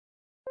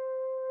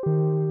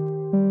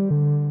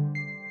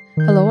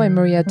Hello, I'm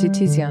Maria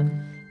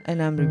Titizian.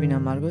 And I'm Rubina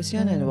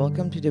Margosian, and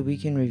welcome to the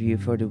Week in Review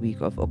for the week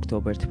of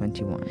October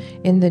 21.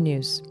 In the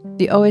news,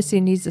 the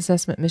OSCE Needs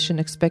Assessment Mission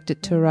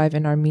expected to arrive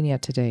in Armenia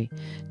today.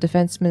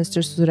 Defense Minister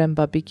Surem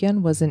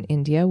Babikyan was in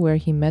India, where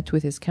he met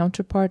with his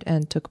counterpart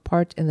and took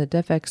part in the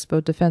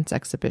DefExpo defense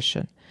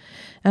exhibition.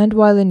 And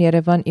while in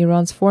Yerevan,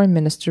 Iran's foreign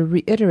minister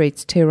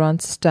reiterates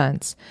Tehran's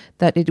stance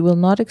that it will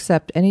not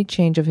accept any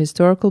change of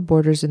historical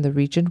borders in the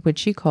region,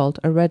 which he called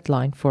a red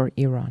line for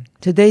Iran.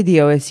 Today, the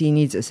OSCE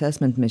Needs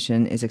Assessment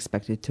Mission is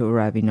expected to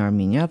arrive in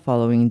Armenia.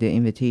 Following the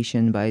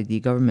invitation by the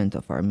government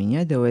of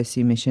Armenia, the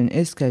OSCE mission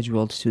is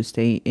scheduled to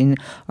stay in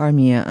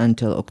Armenia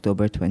until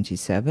October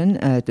 27.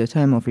 At the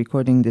time of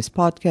recording this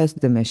podcast,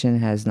 the mission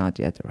has not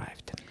yet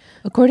arrived.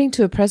 According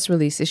to a press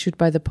release issued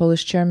by the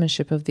Polish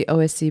chairmanship of the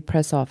OSCE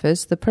press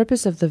office, the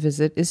purpose of the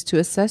visit is to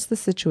assess the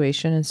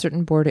situation in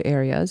certain border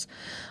areas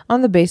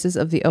on the basis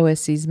of the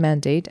OSCE's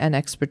mandate and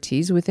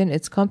expertise within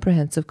its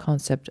comprehensive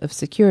concept of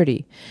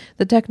security.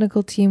 The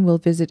technical team will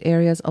visit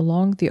areas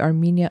along the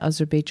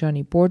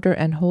Armenia-Azerbaijani border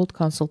and hold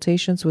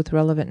consultations with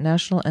relevant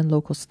national and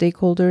local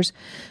stakeholders,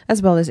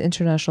 as well as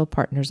international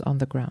partners on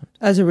the ground.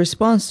 As a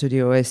response to the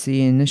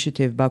OSCE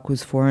initiative,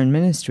 Baku's foreign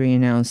ministry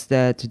announced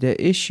that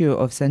the issue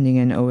of sending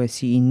an OSCE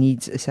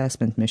Needs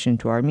Assessment Mission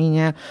to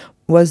Armenia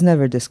was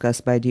never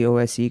discussed by the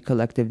OSCE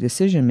collective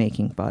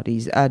decision-making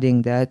bodies,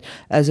 adding that,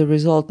 as a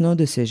result, no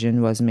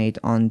decision was made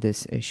on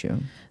this issue.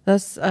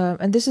 Thus,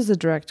 and this is a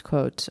direct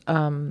quote,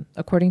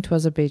 according to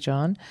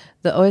Azerbaijan,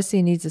 the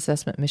OSCE Needs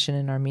Assessment Mission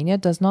in Armenia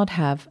does not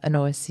have an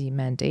OSCE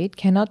mandate,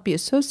 cannot be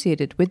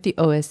associated with the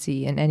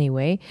OSCE in any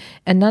way,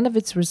 and none of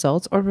its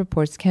results or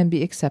reports can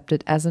be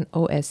accepted as an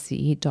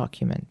OSCE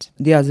document.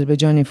 The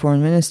Azerbaijani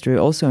Foreign Ministry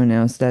also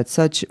announced that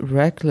such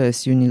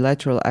reckless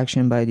unilateral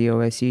action by the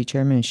OSCE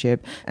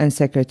chairmanship and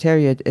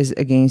Secretariat is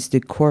against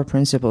the core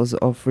principles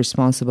of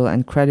responsible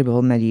and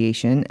credible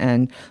mediation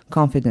and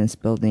confidence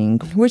building,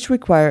 which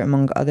require,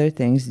 among other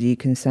things, the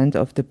consent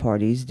of the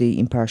parties, the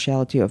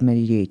impartiality of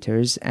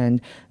mediators,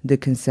 and the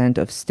consent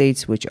of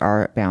states which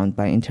are bound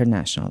by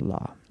international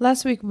law.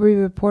 Last week, we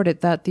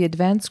reported that the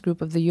advanced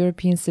group of the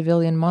European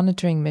Civilian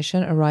Monitoring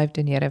Mission arrived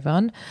in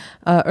Yerevan.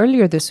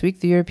 Earlier this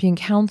week, the European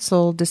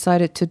Council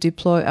decided to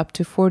deploy up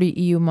to 40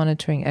 EU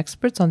monitoring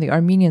experts on the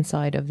Armenian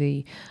side of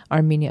the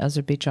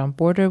Armenia-Azerbaijan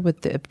border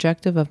with the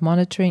objective of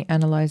monitoring,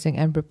 analyzing,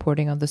 and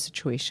reporting on the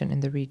situation in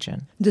the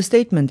region. The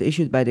statement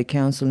issued by the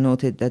Council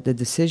noted that the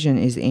decision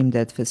is aimed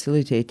at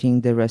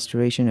facilitating the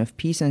restoration of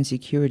peace and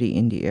security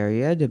in the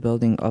area, the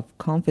building of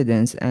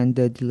confidence, and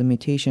the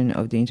delimitation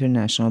of the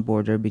international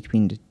border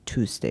between the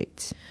two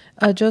states.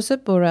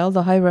 Josep Borrell,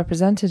 the High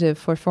Representative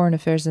for Foreign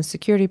Affairs and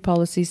Security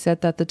Policy, said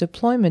that the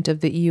deployment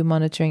of the EU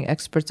monitoring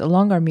experts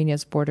along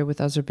Armenia's border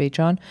with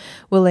Azerbaijan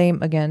will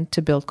aim again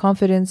to build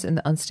confidence in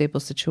the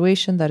unstable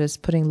situation that is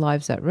putting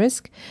lives at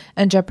risk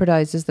and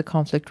jeopardizes the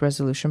conflict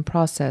resolution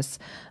process.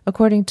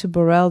 According to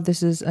Borrell,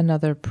 this is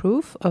another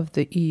proof of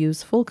the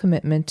EU's full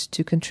commitment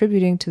to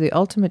contributing to the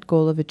ultimate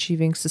goal of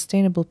achieving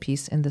sustainable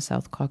peace in the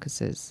South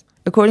Caucasus.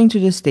 According to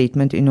the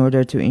statement, in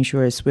order to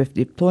ensure a swift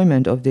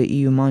deployment of the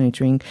EU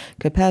monitoring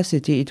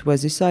capacity, it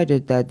was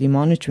decided that the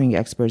monitoring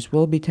experts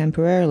will be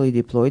temporarily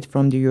deployed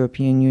from the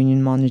European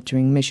Union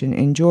monitoring mission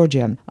in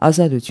Georgia.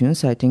 Azadutyun,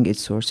 citing its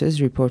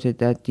sources, reported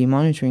that the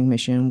monitoring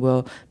mission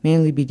will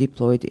mainly be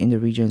deployed in the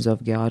regions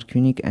of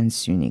Geyarkunik and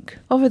Syunik.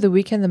 Over the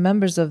weekend, the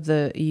members of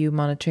the EU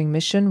monitoring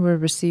mission were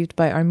received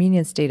by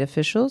Armenian state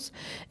officials,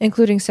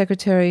 including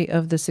Secretary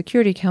of the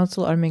Security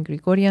Council Armen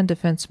Grigoryan,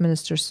 Defense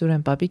Minister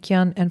Surem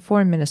Babikyan, and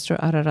Foreign Minister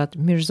Ararat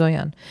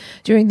Mirzoyan.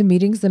 During the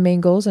meetings, the main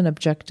goals and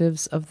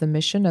objectives of the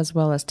mission, as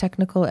well as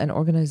technical and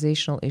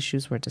organizational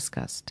issues, were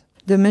discussed.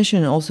 The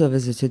mission also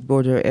visited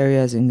border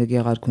areas in the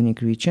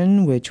Geyarkunik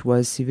region, which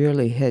was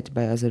severely hit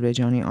by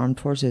Azerbaijani armed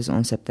forces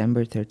on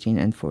September 13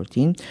 and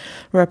 14.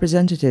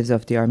 Representatives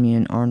of the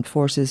Armenian armed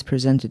forces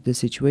presented the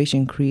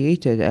situation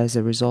created as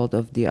a result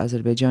of the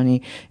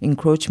Azerbaijani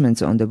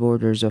encroachments on the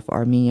borders of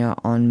Armenia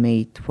on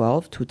May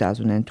 12,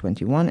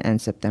 2021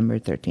 and September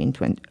 13,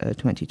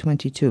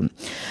 2022.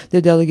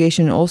 The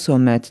delegation also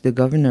met the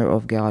governor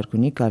of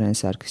Geyarkunik, Karen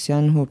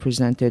Sarkisyan, who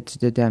presented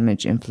the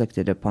damage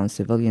inflicted upon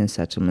civilian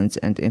settlements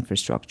and infrastructure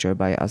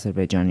by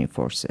Azerbaijani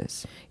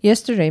forces.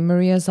 Yesterday,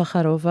 Maria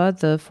Zakharova,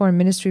 the Foreign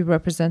Ministry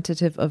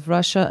representative of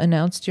Russia,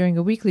 announced during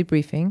a weekly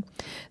briefing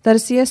that a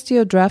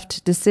CSTO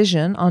draft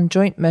decision on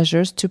joint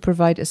measures to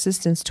provide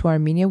assistance to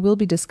Armenia will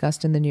be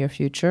discussed in the near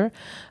future.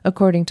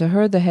 According to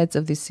her, the heads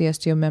of the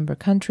CSTO member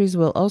countries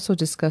will also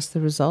discuss the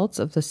results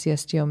of the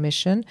CSTO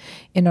mission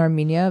in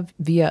Armenia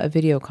via a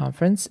video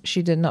conference.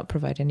 She did not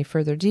provide any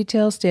further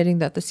details, stating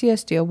that the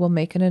CSTO will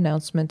make an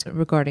announcement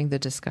regarding the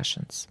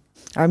discussions.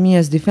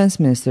 Armenia's defense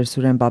minister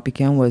Surem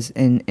Babikyan was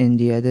in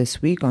India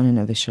this week on an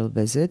official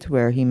visit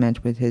where he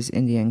met with his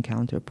Indian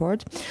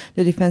counterpart.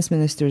 The defense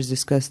ministers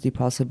discussed the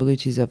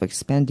possibilities of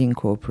expanding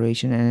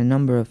cooperation and a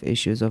number of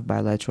issues of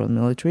bilateral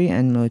military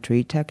and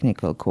military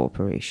technical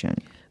cooperation.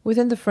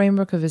 Within the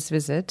framework of his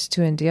visit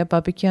to India,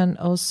 Babakian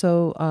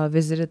also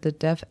visited the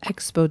Dev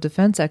Expo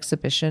Defense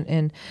Exhibition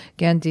in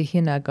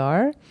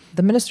Gandhinagar.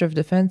 The Minister of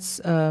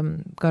Defense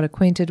got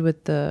acquainted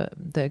with the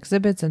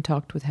exhibits and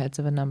talked with heads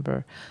of a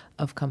number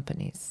of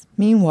companies.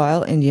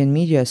 Meanwhile, Indian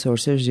media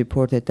sources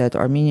reported that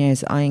Armenia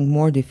is eyeing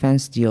more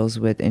defense deals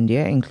with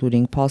India,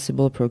 including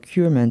possible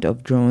procurement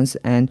of drones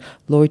and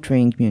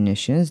loitering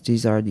munitions.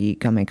 These are the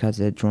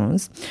kamikaze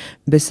drones,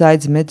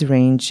 besides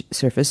mid-range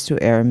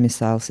surface-to-air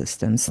missile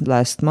systems.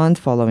 Last month,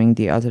 following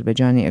the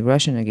Azerbaijani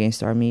aggression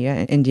against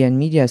Armenia, Indian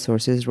media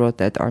sources wrote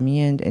that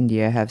Armenia and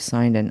India have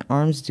signed an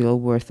arms deal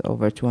worth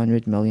over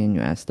 $200 million.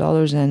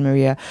 And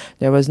Maria,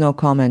 there was no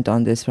comment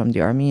on this from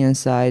the Armenian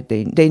side.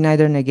 They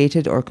neither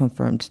negated or confirmed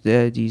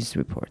these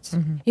reports.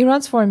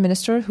 Iran's foreign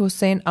minister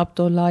Hossein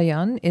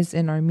Abdollahian is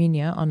in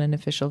Armenia on an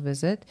official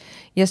visit.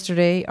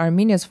 Yesterday,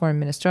 Armenia's foreign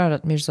minister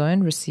Arat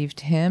Mirzoyan received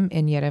him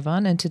in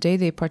Yerevan, and today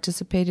they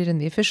participated in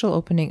the official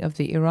opening of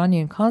the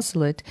Iranian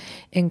consulate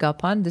in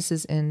Gapan. This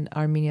is in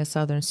Armenia's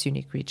southern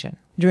Syunik region.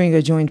 During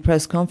a joint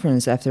press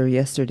conference after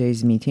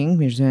yesterday's meeting,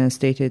 Mirzoyan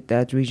stated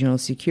that regional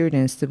security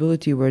and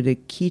stability were the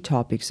key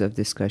topics of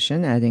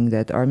discussion, adding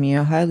that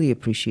Armenia highly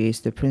appreciates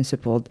the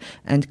principled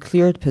and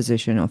clear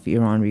position of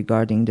Iran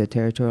regarding the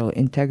territorial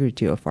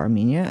integrity of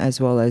Armenia,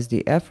 as well as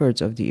the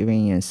efforts of the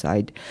Iranian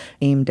side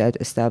aimed at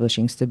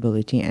establishing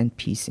stability and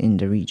peace in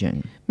the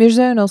region.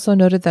 Mirzoyan also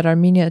noted that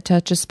Armenia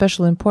attaches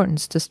special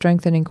importance to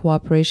strengthening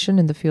cooperation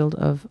in the field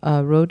of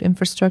road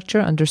infrastructure,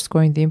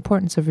 underscoring the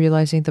importance of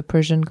realizing the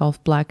Persian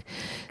Gulf Black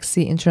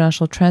Sea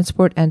International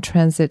Transport and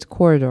Transit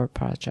Corridor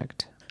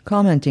project.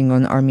 Commenting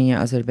on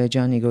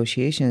Armenia-Azerbaijan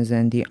negotiations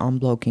and the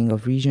unblocking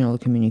of regional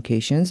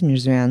communications,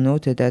 Mirzoyan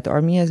noted that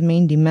Armenia's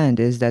main demand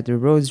is that the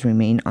roads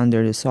remain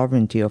under the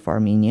sovereignty of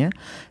Armenia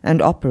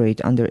and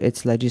operate under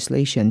its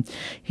legislation.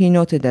 He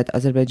noted that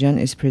Azerbaijan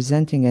is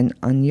presenting an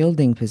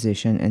unyielding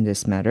position in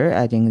this matter,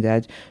 adding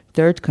that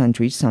third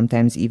countries,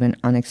 sometimes even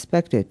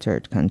unexpected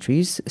third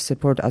countries,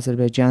 support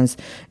Azerbaijan's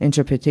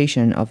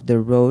interpretation of the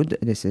road.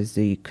 This is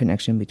the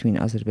connection between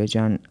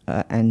Azerbaijan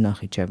and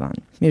Nakhichevan.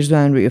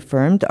 Mirzoyan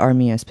reaffirmed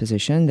Armenia's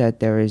position that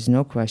there is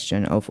no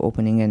question of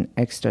opening an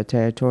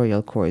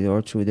extraterritorial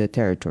corridor through the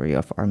territory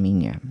of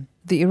Armenia.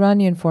 The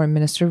Iranian foreign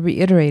minister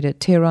reiterated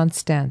Tehran's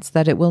stance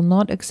that it will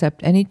not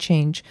accept any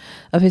change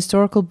of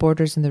historical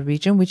borders in the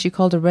region, which he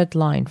called a red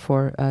line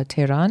for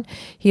Tehran.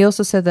 He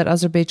also said that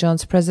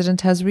Azerbaijan's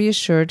president has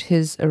reassured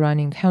his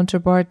Iranian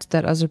counterpart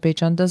that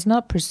Azerbaijan does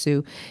not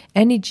pursue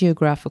any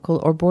geographical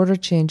or border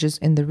changes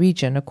in the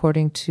region.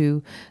 According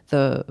to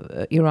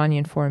the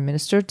Iranian foreign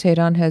minister,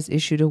 Tehran has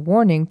issued a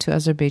warning to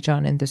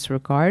Azerbaijan in this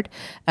regard,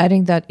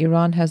 adding that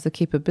Iran has the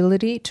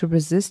capability to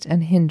resist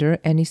and hinder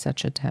any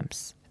such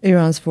attempts.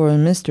 Iran's foreign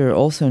minister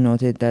also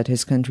noted that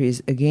his country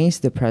is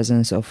against the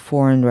presence of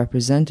foreign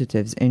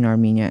representatives in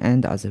Armenia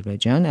and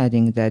Azerbaijan,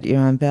 adding that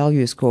Iran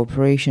values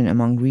cooperation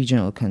among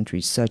regional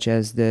countries, such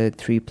as the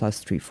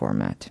 3+3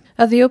 format.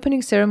 At the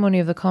opening ceremony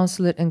of the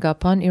consulate in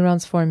Gapan,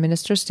 Iran's foreign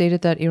minister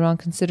stated that Iran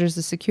considers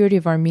the security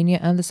of Armenia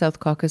and the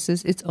South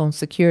Caucasus its own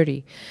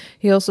security.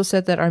 He also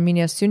said that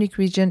Armenia's Syunik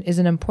region is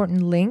an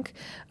important link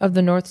of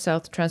the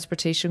North-South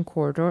transportation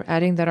corridor,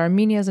 adding that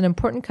Armenia is an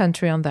important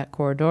country on that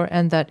corridor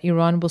and that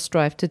Iran will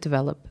strive to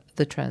develop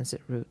the transit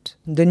route.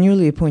 The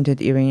newly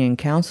appointed Iranian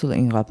council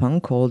in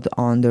Gapan called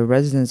on the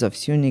residents of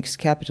Syunik's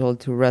capital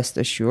to rest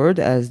assured,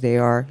 as they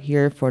are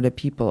here for the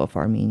people of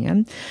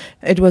Armenia.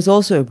 It was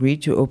also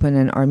agreed to open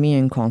an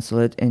Armenian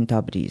consulate in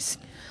Tabriz.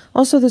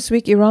 Also this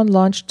week, Iran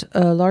launched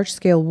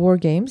large-scale war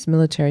games,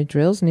 military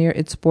drills, near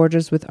its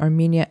borders with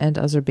Armenia and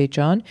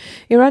Azerbaijan.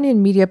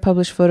 Iranian media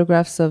published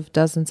photographs of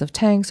dozens of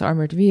tanks,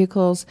 armored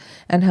vehicles,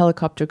 and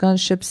helicopter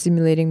gunships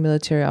simulating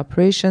military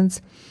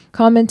operations.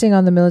 Commenting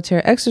on the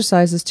military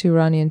exercises to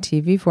Iranian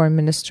TV, Foreign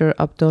Minister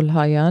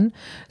Abdollahian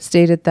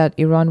stated that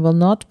Iran will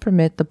not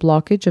permit the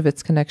blockage of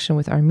its connection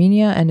with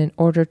Armenia, and in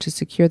order to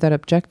secure that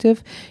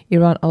objective,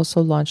 Iran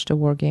also launched a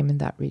war game in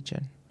that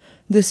region.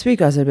 This week,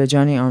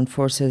 Azerbaijani armed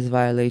forces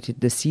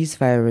violated the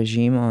ceasefire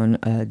regime on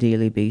a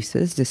daily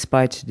basis,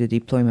 despite the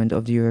deployment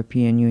of the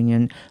European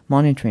Union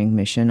monitoring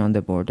mission on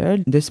the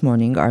border. This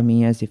morning,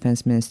 Armenia's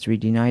defense ministry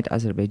denied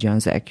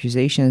Azerbaijan's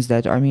accusations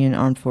that Armenian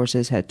armed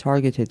forces had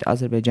targeted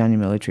Azerbaijani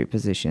military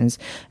positions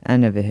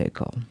and a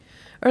vehicle.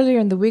 Earlier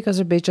in the week,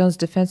 Azerbaijan's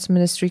defense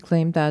ministry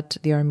claimed that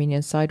the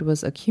Armenian side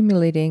was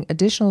accumulating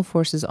additional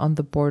forces on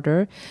the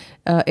border.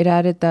 It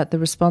added that the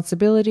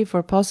responsibility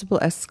for possible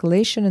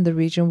escalation in the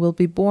region will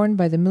be borne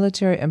by the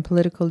military and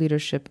political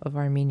leadership of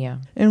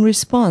Armenia. In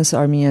response,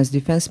 Armenia's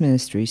defense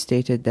ministry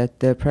stated that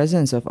the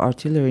presence of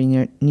artillery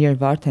near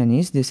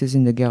Vartanis, this is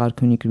in the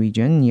Gegharkunik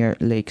region near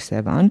Lake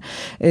Sevan,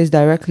 is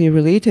directly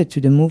related to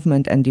the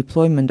movement and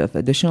deployment of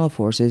additional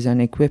forces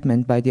and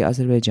equipment by the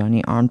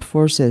Azerbaijani armed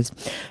forces.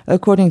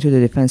 According to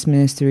the Defense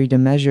Ministry, the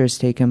measures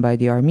taken by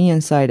the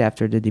Armenian side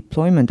after the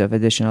deployment of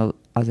additional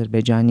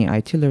Azerbaijani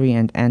artillery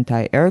and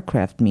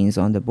anti-aircraft means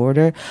on the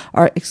border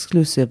are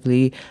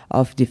exclusively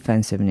of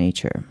defensive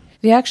nature.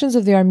 The actions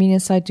of the Armenian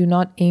side do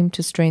not aim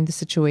to strain the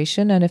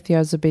situation, and if the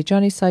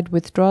Azerbaijani side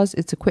withdraws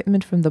its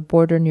equipment from the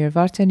border near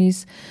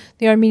Vartaniz,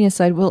 the Armenian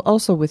side will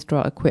also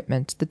withdraw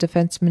equipment. The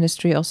Defense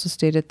Ministry also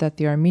stated that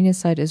the Armenian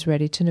side is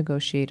ready to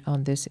negotiate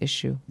on this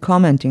issue.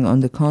 Commenting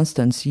on the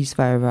constant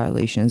ceasefire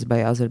violations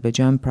by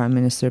Azerbaijan, Prime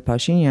Minister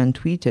Pashinyan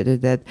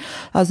tweeted that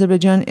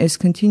Azerbaijan is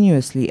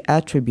continuously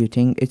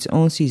attributing its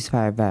own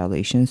ceasefire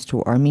violations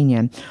to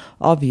Armenia.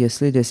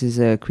 Obviously, this is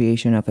a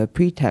creation of a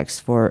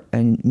pretext for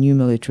a new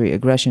military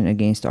aggression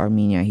against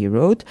Armenia, he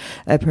wrote.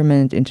 A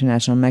permanent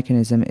international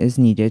mechanism is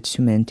needed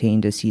to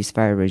maintain the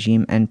ceasefire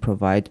regime and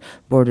provide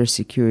border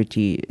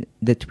security,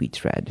 the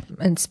tweet read.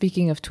 And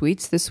speaking of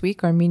tweets, this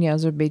week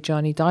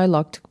Armenia-Azerbaijani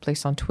dialogue took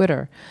place on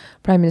Twitter.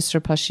 Prime Minister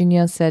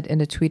Pashinyan said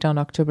in a tweet on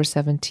October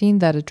 17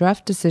 that a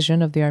draft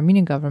decision of the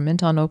Armenian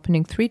government on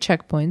opening 3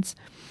 checkpoints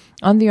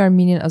on the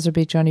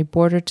Armenian-Azerbaijani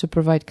border to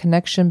provide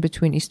connection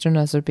between eastern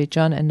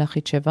Azerbaijan and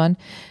Nakhichevan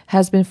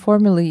has been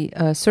formally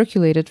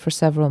circulated for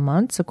several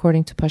months.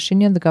 According to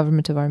Pashinyan, the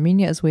government of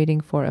Armenia is waiting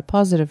for a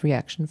positive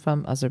reaction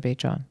from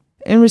Azerbaijan.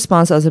 In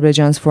response,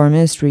 Azerbaijan's foreign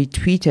ministry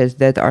tweeted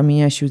that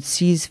Armenia should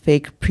seize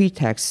fake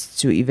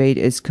pretexts to evade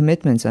its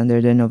commitments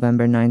under the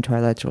November 9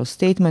 trilateral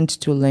statement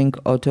to link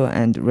auto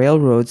and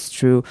railroads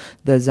through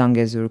the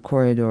Zangezur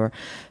corridor.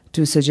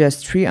 To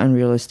suggest 3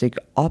 unrealistic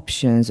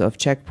options of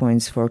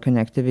checkpoints for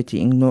connectivity,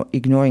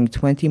 ignoring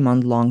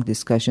 20-month-long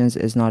discussions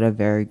is not a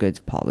very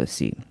good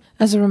policy.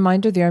 As a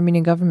reminder, the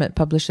Armenian government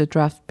published a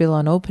draft bill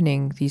on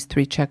opening these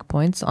 3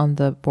 checkpoints on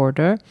the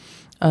border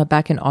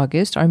back in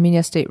August.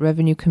 Armenia State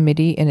Revenue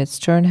Committee, in its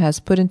turn, has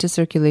put into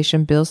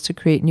circulation bills to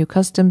create new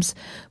customs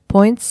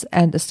points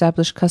and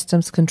establish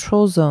customs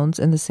control zones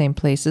in the same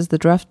places. The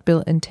draft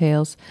bill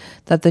entails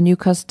that the new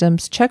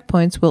customs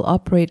checkpoints will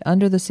operate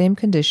under the same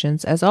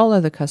conditions as all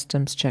other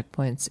customs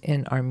checkpoints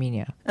in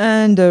Armenia.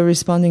 And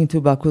responding to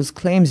Baku's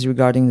claims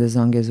regarding the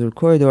Zangezur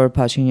corridor,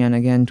 Pashinyan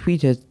again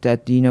tweeted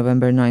that the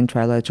November 9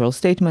 trilateral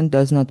statement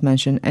does not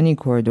mention any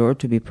corridor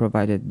to be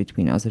provided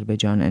between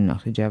Azerbaijan and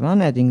Nakhichevan,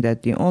 adding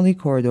that the only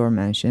corridor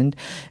mentioned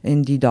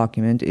in the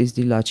document is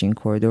the Lachin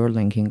corridor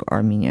linking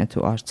Armenia to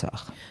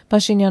Artsakh.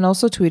 Pashinyan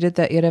also tweeted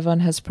that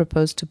Yerevan has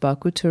proposed to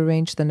Baku to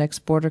arrange the next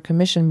Border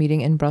Commission meeting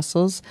in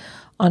Brussels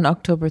on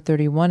October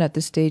 31. At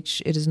this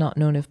stage, it is not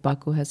known if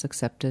Baku has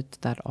accepted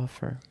that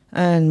offer.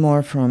 And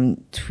more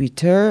from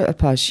Twitter,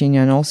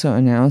 Pashinyan also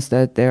announced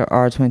that there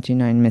are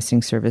 29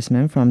 missing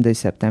servicemen from the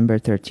September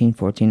 13-14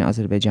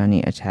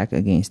 Azerbaijani attack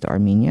against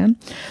Armenia.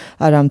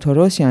 Aram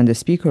Torosyan, the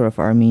speaker of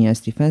Armenia's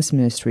defense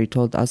ministry,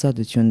 told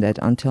Azadytun that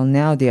until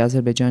now the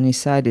Azerbaijani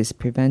side is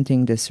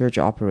preventing the search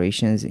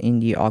operations in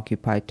the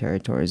occupied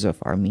territories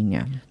of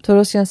Armenia.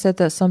 Torosyan said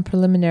that some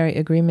preliminary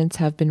agreements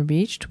have been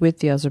reached with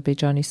the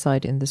Azerbaijani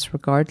side in this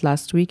regard.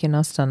 Last week in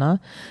Astana,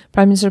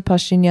 Prime Minister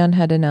Pashinyan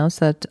had announced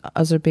that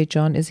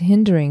Azerbaijan is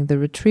hindering the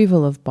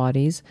retrieval of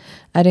bodies,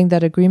 adding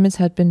that agreements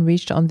had been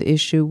reached on the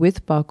issue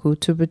with Baku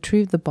to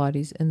retrieve the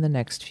bodies in the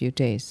next few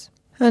days.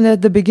 And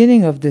at the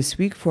beginning of this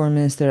week, Foreign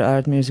Minister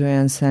Arat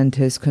Mirzoyan sent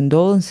his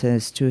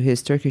condolences to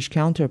his Turkish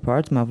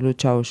counterpart, Mavlut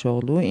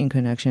Çavuşoğlu, in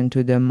connection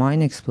to the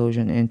mine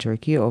explosion in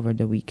Turkey over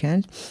the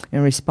weekend.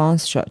 In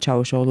response,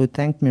 Çavuşoğlu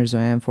thanked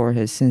Mirzoyan for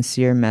his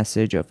sincere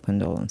message of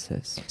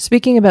condolences.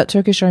 Speaking about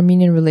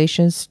Turkish-Armenian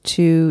relations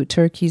to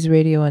Turkey's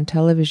Radio and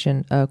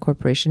Television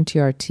Corporation,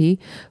 TRT,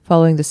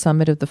 following the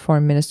summit of the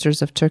foreign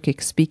ministers of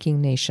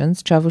Turkic-speaking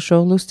nations,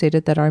 Çavuşoğlu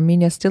stated that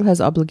Armenia still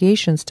has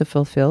obligations to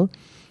fulfill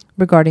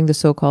regarding the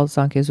so-called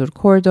Zangezur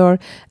corridor,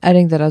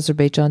 adding that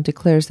Azerbaijan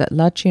declares that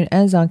Lachin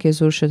and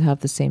Zangezur should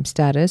have the same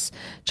status.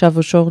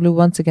 Çavuşoğlu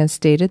once again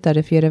stated that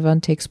if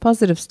Yerevan takes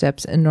positive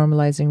steps in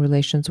normalizing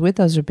relations with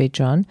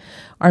Azerbaijan,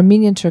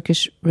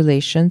 Armenian-Turkish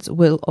relations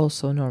will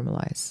also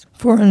normalize.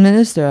 Foreign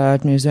Minister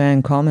Arat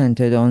Mirzoyan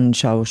commented on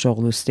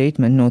Çavuşoğlu's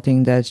statement,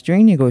 noting that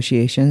during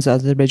negotiations,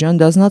 Azerbaijan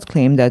does not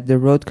claim that the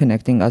road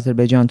connecting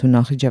Azerbaijan to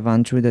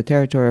Nakhichevan through the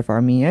territory of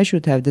Armenia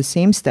should have the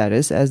same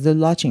status as the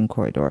Lachin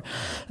corridor.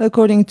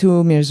 According to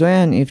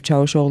Mirzoyan, if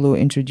Çavuşoğlu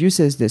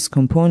introduces this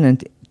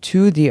component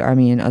to the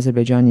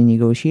Armenian-Azerbaijani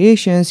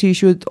negotiations, he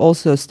should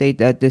also state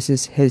that this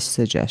is his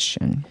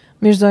suggestion.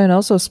 Mirzoyan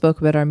also spoke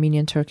about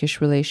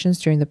Armenian-Turkish relations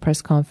during the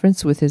press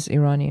conference with his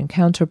Iranian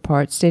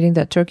counterpart, stating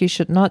that Turkey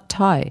should not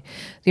tie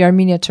the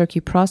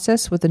Armenia-Turkey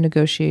process with the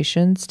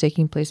negotiations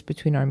taking place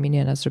between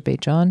Armenia and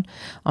Azerbaijan.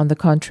 On the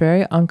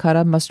contrary,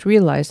 Ankara must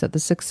realize that the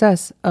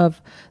success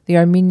of the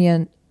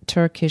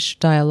Armenian-Turkish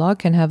dialogue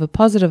can have a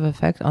positive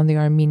effect on the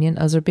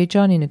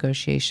Armenian-Azerbaijani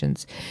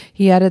negotiations.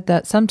 He added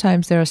that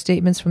sometimes there are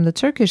statements from the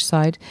Turkish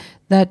side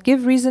that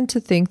give reason to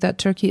think that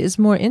Turkey is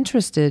more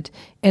interested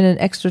in an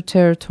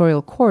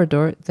extraterritorial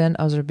corridor than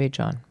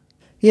Azerbaijan.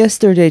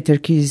 Yesterday,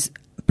 Turkey's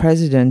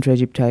President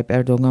Recep Tayyip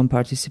Erdogan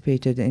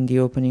participated in the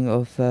opening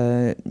of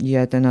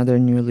yet another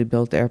newly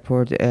built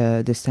airport,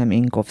 this time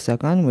in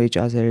Kofsakan, which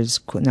Azeris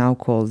now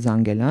call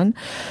Zangelan.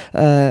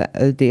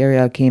 The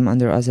area came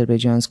under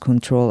Azerbaijan's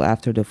control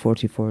after the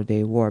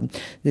 44-day war.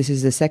 This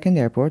is the second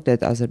airport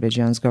that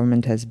Azerbaijan's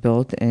government has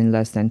built in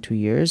less than 2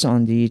 years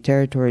on the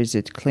territories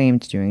it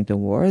claimed during the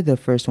war. The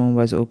first one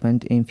was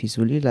opened in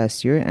Fizuli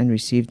last year and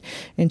received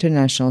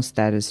international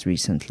status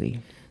recently.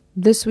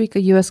 This week,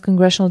 a U.S.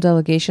 congressional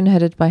delegation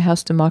headed by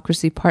House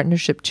Democracy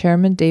Partnership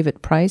Chairman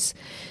David Price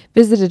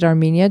visited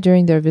Armenia.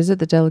 During their visit,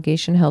 the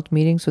delegation held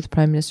meetings with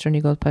Prime Minister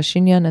Nikol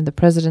Pashinyan and the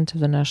President of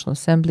the National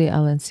Assembly,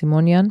 Alen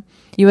Simonyan.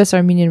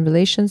 U.S.-Armenian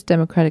relations,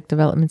 democratic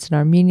developments in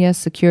Armenia,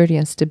 security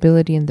and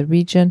stability in the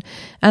region,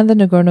 and the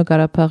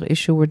Nagorno-Karabakh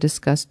issue were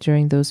discussed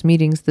during those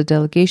meetings. The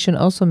delegation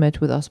also met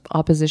with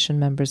opposition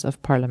members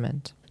of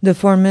parliament. The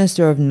Foreign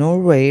Minister of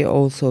Norway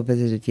also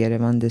visited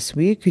Yerevan this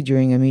week.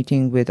 During a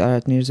meeting with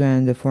Arat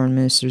Mirzoyan, the Foreign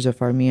Ministers of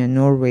Armenia and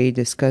Norway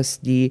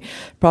discussed the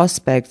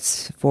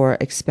prospects for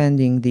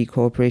expanding the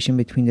cooperation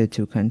between the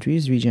two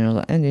countries.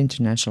 Regional and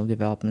international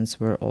developments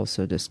were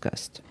also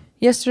discussed.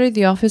 Yesterday,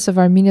 the Office of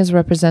Armenia's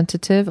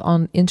representative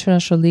on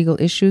international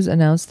legal issues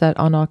announced that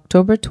on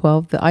October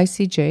 12, the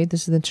ICJ,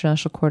 this is the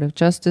International Court of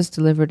Justice,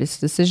 delivered its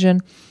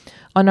decision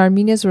on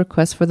Armenia's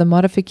request for the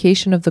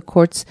modification of the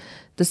court's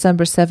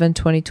December 7,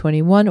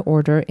 2021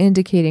 order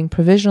indicating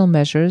provisional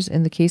measures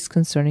in the case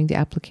concerning the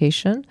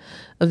application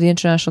of the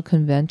International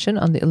Convention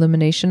on the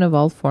Elimination of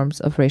All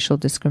Forms of Racial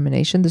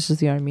Discrimination. This is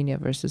the Armenia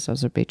versus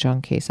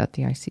Azerbaijan case at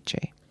the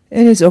ICJ.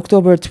 In its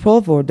October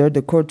 12 order,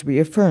 the court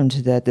reaffirmed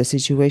that the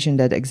situation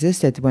that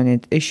existed when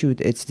it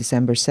issued its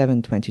December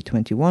 7,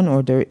 2021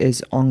 order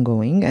is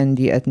ongoing, and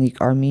the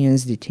ethnic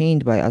Armenians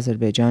detained by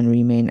Azerbaijan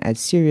remain at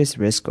serious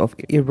risk of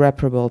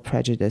irreparable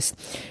prejudice.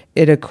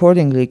 It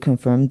accordingly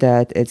confirmed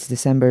that its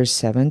December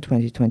 7,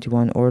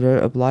 2021 order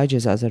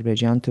obliges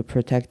Azerbaijan to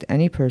protect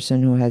any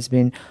person who has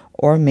been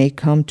or may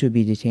come to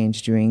be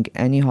detained during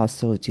any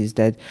hostilities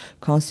that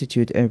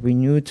constitute a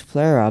renewed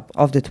flare-up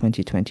of the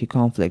 2020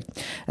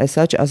 conflict. As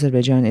such,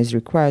 Azerbaijan is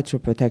required to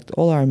protect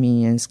all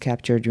Armenians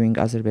captured during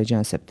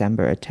Azerbaijan's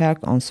September attack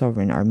on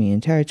sovereign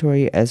Armenian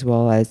territory, as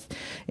well as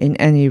in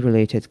any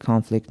related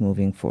conflict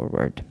moving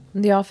forward.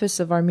 The Office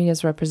of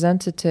Armenia's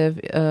representative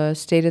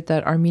stated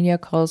that Armenia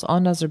calls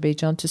on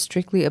Azerbaijan to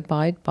strictly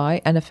abide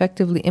by and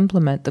effectively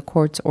implement the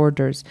court's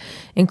orders,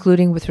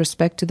 including with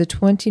respect to the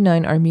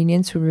 29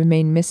 Armenians who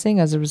remain missing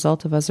as a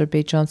result of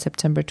Azerbaijan's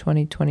September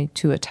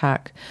 2022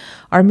 attack.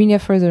 Armenia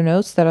further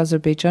notes that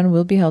Azerbaijan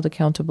will be held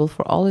accountable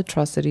for all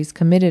atrocities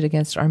committed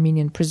against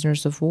Armenian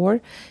prisoners of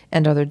war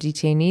and other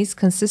detainees,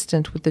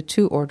 consistent with the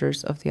two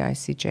orders of the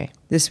ICJ.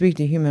 This week,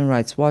 the Human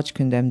Rights Watch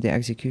condemned the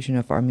execution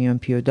of Armenian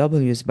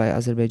POWs by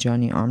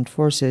Azerbaijani armed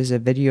forces, a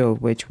video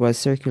of which was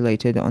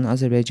circulated on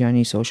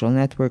Azerbaijani social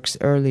networks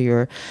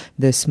earlier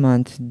this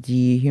month.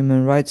 The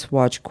Human Rights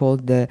Watch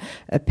called the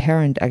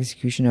apparent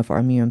execution of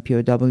Armenian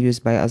POWs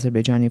by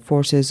Azerbaijani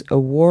forces a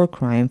war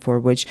crime for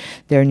which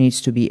there needs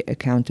to be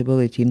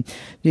accountability.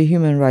 The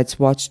Human Rights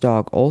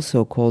Watchdog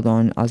also called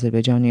on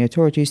Azerbaijani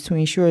authorities to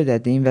ensure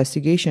that the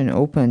investigation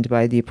opened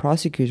by the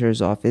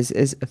prosecutor's office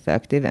is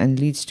effective and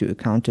leads to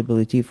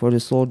accountability for the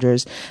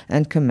soldiers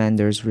and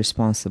commanders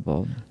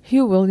responsible.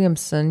 Hugh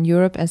Williamson,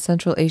 Europe and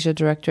Central Asia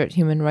Director at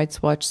Human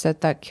Rights Watch,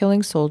 said that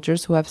killing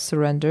soldiers who have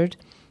surrendered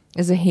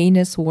is a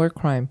heinous war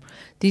crime.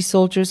 These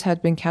soldiers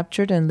had been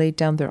captured and laid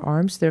down their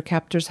arms. Their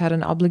captors had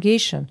an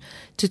obligation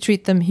to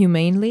treat them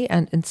humanely,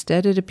 and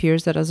instead it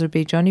appears that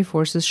Azerbaijani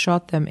forces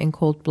shot them in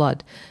cold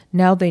blood.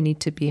 Now they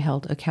need to be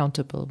held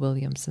accountable,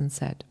 Williamson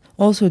said.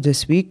 Also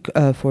this week,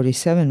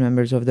 47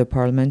 members of the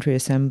Parliamentary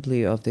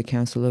Assembly of the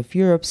Council of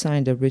Europe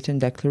signed a written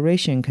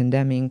declaration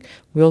condemning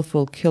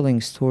willful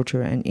killings,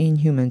 torture, and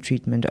inhuman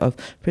treatment of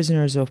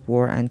prisoners of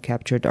war and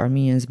captured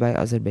Armenians by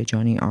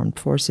Azerbaijani armed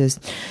forces.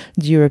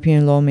 The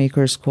European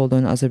lawmakers called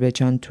on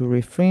Azerbaijan to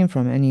refrain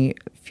from any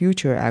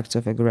future acts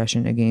of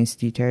aggression against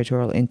the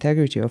territorial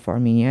integrity of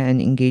Armenia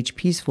and engage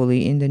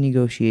peacefully in the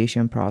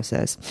negotiation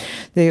process.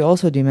 They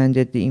also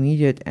demanded the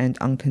immediate and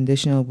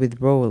unconditional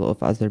withdrawal of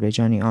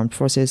Azerbaijani armed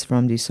forces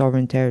from the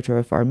sovereign territory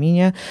of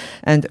Armenia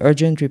and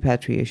urgent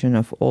repatriation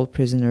of all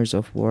prisoners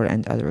of war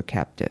and other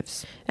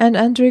captives. And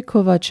Andrei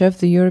Kovachev,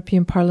 the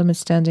European Parliament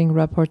Standing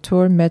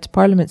Rapporteur, met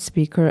Parliament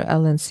Speaker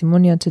Alen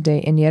Simonyan today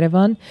in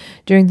Yerevan.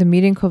 During the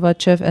meeting,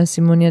 Kovachev and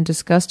Simonyan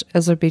discussed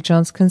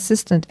Azerbaijan's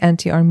consistent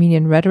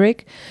anti-Armenian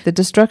rhetoric, the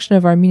destruction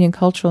of Armenian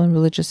cultural and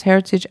religious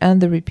heritage,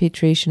 and the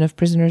repatriation of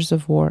prisoners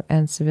of war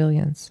and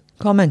civilians.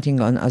 Commenting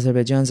on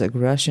Azerbaijan's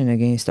aggression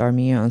against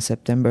Armenia on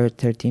September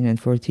 13 and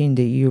 14,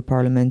 the EU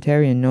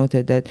parliamentarian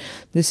noted that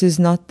this is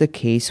not the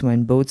case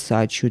when both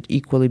sides should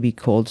equally be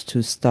called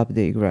to stop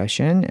the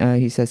aggression.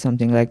 He said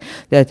something like,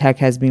 the attack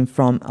has been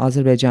from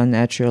Azerbaijan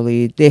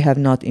naturally. They have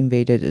not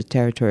invaded the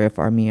territory of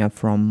Armenia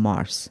from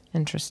Mars.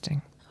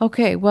 Interesting.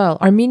 Okay, well,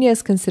 Armenia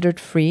is considered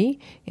free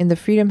in the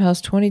Freedom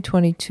House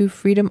 2022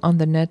 Freedom on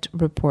the Net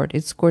report.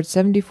 It scored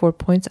 74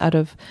 points out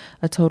of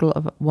a total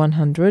of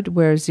 100,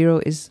 where 0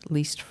 is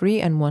least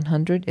free and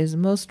 100 is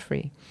most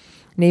free.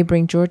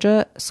 Neighboring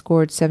Georgia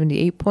scored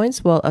 78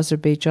 points, while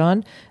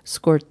Azerbaijan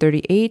scored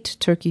 38,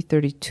 Turkey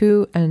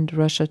 32, and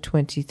Russia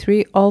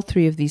 23. All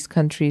three of these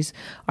countries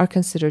are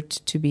considered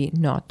to be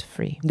not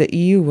free. The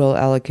EU will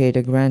allocate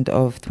a grant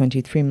of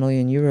 23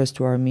 million euros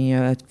to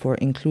Armenia for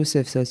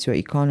inclusive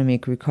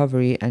socio-economic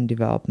recovery and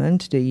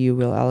development. The EU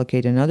will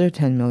allocate another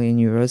 10 million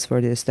euros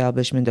for the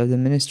establishment of the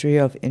Ministry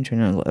of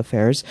Internal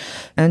Affairs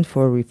and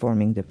for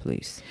reforming the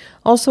police.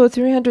 Also, a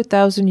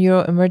 300,000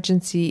 euro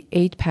emergency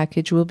aid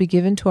package will be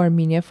given to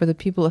Armenia for the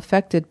people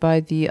affected by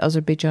the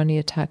Azerbaijani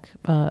attack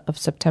of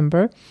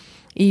September.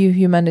 EU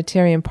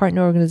humanitarian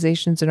partner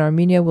organizations in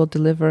Armenia will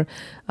deliver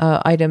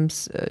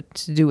items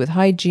to do with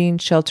hygiene,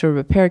 shelter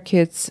repair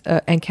kits,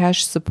 and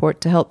cash support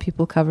to help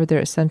people cover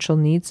their essential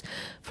needs.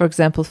 For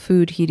example,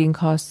 food, heating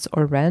costs,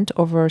 or rent.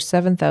 Over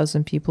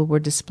 7,000 people were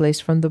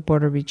displaced from the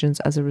border regions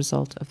as a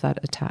result of that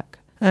attack.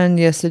 And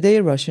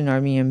yesterday,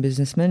 Russian-Armenian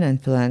businessman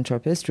and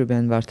philanthropist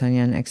Ruben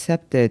Vartanian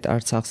accepted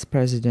Artsak's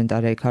President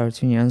Arek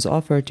Harutyunyan's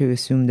offer to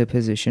assume the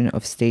position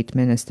of state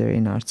minister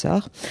in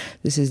Artsakh.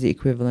 This is the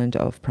equivalent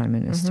of prime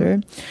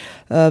minister.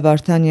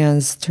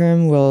 Vartanian's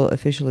term will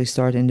officially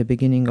start in the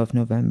beginning of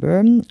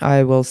November.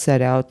 I will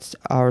set out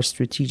our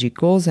strategic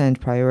goals and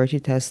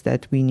priority tasks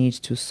that we need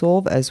to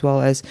solve, as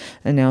well as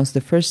announce the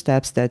first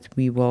steps that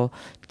we will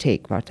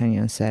take,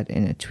 Vartanian said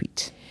in a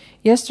tweet.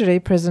 Yesterday,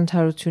 President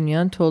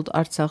Harutyunyan told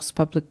Artsakh's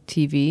public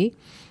TV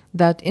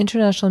that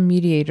international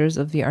mediators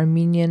of the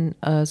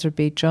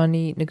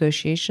Armenian-Azerbaijani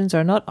negotiations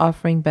are not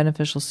offering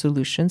beneficial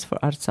solutions for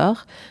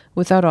Artsakh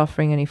without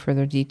offering any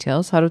further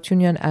details.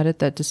 Harutyunyan added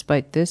that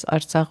despite this,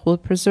 Artsakh will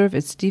preserve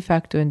its de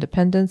facto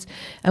independence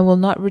and will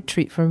not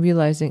retreat from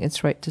realizing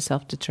its right to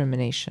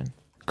self-determination.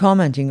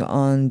 Commenting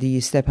on the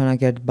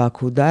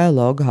Stepanakert-Baku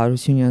dialogue,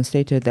 Harutyunyan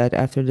stated that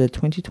after the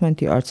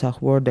 2020 Artsakh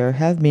war, there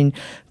have been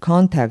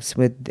contacts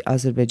with the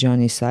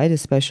Azerbaijani side,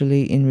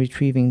 especially in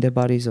retrieving the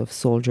bodies of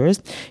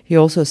soldiers. He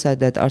also said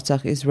that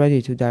Artsakh is ready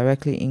to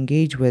directly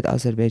engage with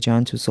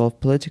Azerbaijan to solve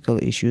political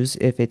issues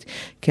if it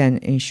can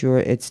ensure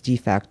its de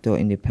facto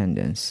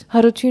independence.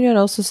 Harutyunyan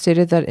also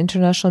stated that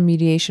international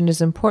mediation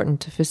is important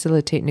to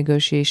facilitate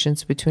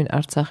negotiations between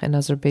Artsakh and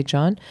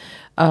Azerbaijan.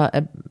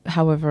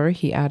 However,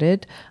 he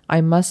added,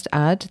 I must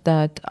add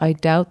that I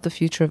doubt the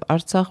future of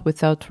Artsakh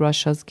without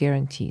Russia's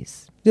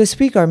guarantees. This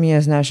week,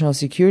 Armenia's National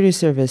Security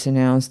Service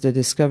announced the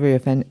discovery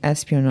of an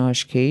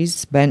espionage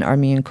case by an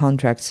Armenian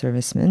contract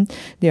serviceman.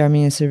 The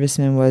Armenian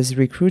serviceman was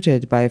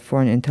recruited by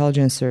foreign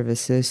intelligence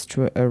services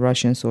through a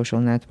Russian social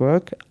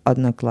network,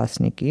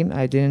 Odnoklasniki.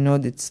 I didn't know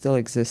it still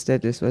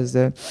existed. This was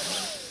the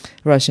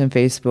Russian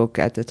Facebook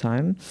at the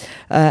time,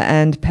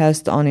 and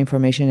passed on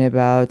information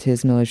about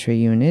his military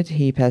unit.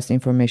 He passed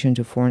information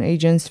to foreign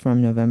agents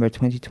from November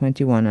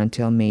 2021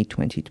 until May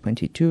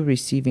 2022,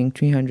 receiving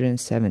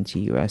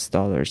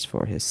 $370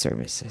 for his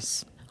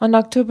services. On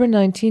October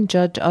 19,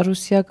 Judge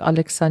Arusyak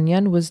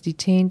Alexanyan was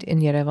detained in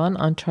Yerevan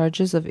on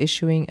charges of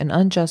issuing an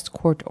unjust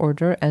court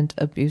order and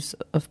abuse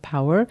of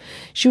power.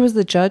 She was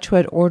the judge who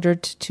had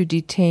ordered to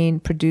detain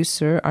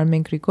producer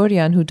Armen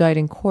Grigoryan, who died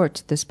in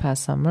court this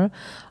past summer.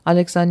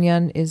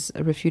 Alexanyan is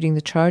refuting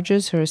the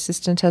charges. Her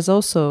assistant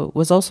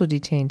was also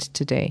detained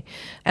today.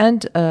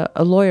 And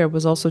a lawyer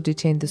was also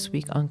detained this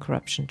week on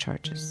corruption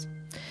charges.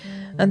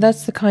 And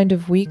that's the kind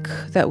of week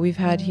that we've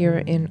had here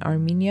in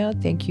Armenia.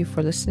 Thank you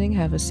for listening.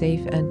 Have a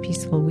safe and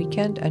peaceful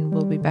weekend, and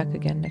we'll be back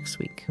again next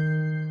week.